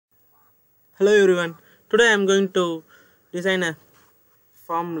Hello everyone. Today I am going to design a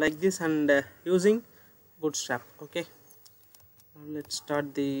form like this and using Bootstrap. Okay. Now let's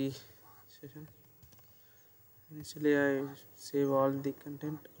start the session. Initially I save all the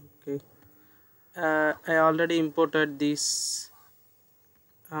content. Okay. I already imported this.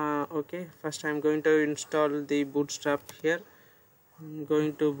 Okay. First I am going to install the Bootstrap here. I'm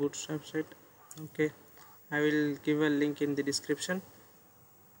going to Bootstrap site. Okay. I will give a link in the description.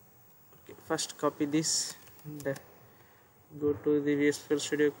 Okay. First copy this and go to the VS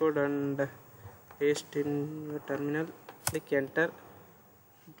Studio Code and paste in your terminal. Click enter.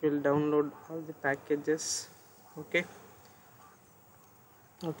 It will download all the packages. Okay.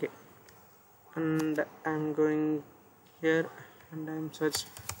 And I'm going here and I'm search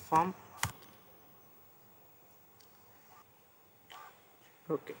form.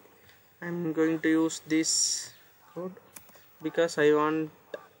 Okay, I'm going to use this code because I want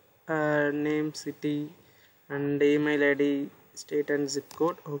name, city and email ID, state and zip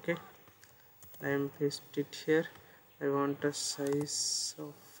code. Okay, I am paste it here. I want a size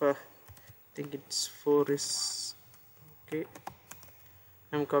of I think it's 4 is okay.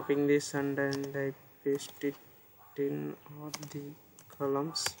 I'm copying this and I paste it in all the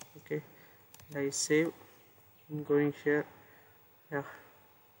columns. Okay, I save. I'm going here. Yeah,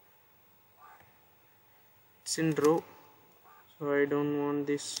 it's in row, so I don't want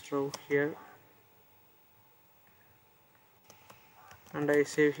this row here, and I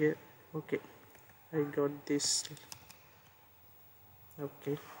save here. Okay, I got this.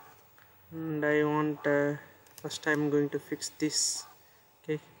 Okay, and I want first I'm going to fix this.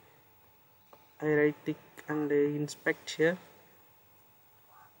 Okay, I right click and inspect here.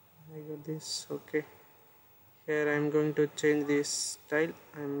 I got this. Okay, here I'm going to change this style.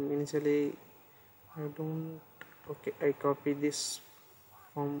 I'm initially I don't. Okay, I copy this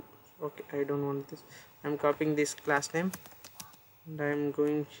from. Okay, I don't want this. I'm copying this class name and I'm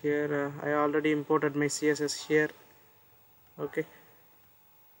going here. I already imported my CSS here. Okay,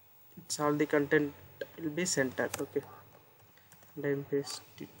 it's all the content will be centered. Okay, and I'm paste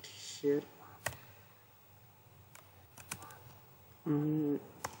it here.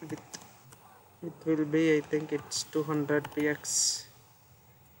 It will be, I think it's 200 px,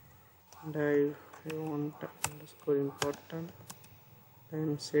 and I want underscore important.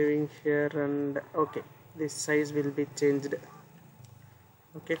 I'm saving here and okay, this size will be changed.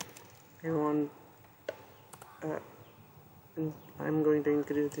 Okay, I want I'm going to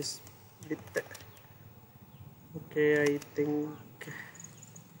increase this width. Okay, I think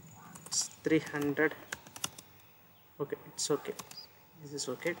it's 300. Okay, it's okay, this is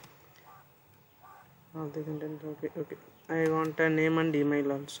okay. All the content. Okay, I want a name and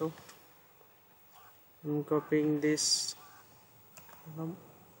email also. I'm copying this column.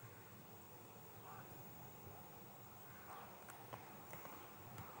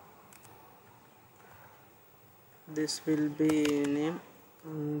 This will be name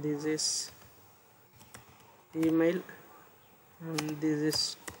and this is email and this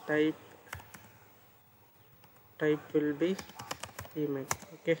is type will be email.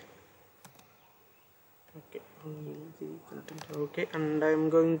 Okay, the content. Okay, and I'm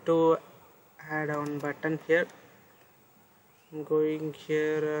going to add on button here. I'm going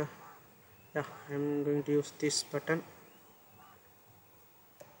here. Yeah, I'm going to use this button.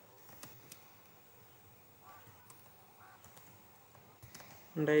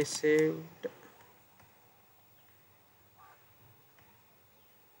 And I saved.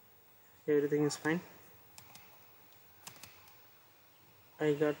 Everything is fine.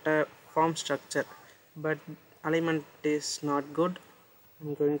 I got a form structure, but alignment is not good.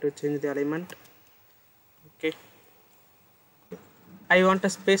 I'm going to change the alignment. Okay, I want a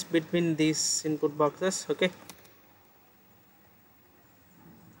space between these input boxes. Okay,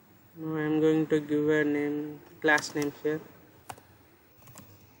 now I'm going to give a name, class name here.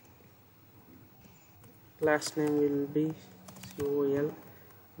 Class name will be COL,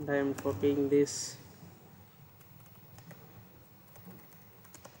 and I am copying this.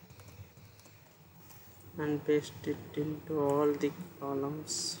 And paste it into all the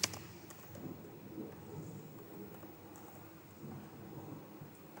columns.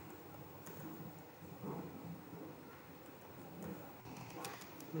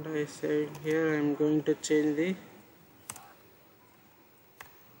 And I said here I'm going to change the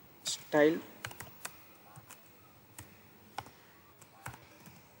style.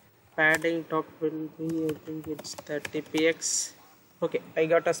 Padding top will be, I think it's 30 px. Okay, I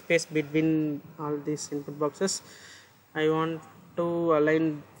got a space between all these input boxes. I want to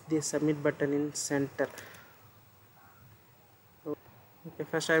align the submit button in center. Okay,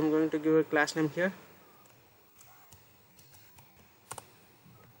 first I am going to give a class name here.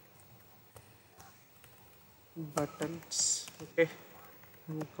 Buttons. Okay,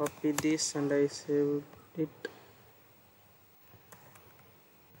 and copy this and I save it.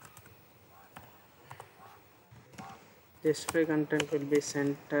 Display content will be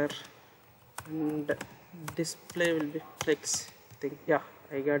center and display will be flex. I think, yeah,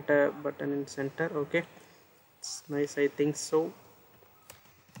 I got a button in center. Okay, it's nice, I think so.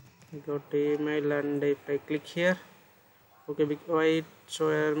 I go to email and if I click here, okay, why it show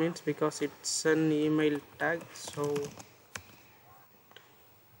error means because it's an email tag. So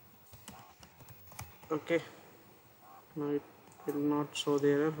okay, now it will not show the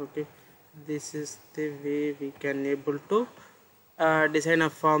error. Okay, this is the way we can able to design a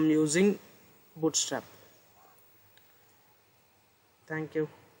form using Bootstrap. Thank you.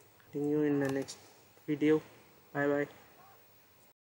 See you in the next video. Bye bye.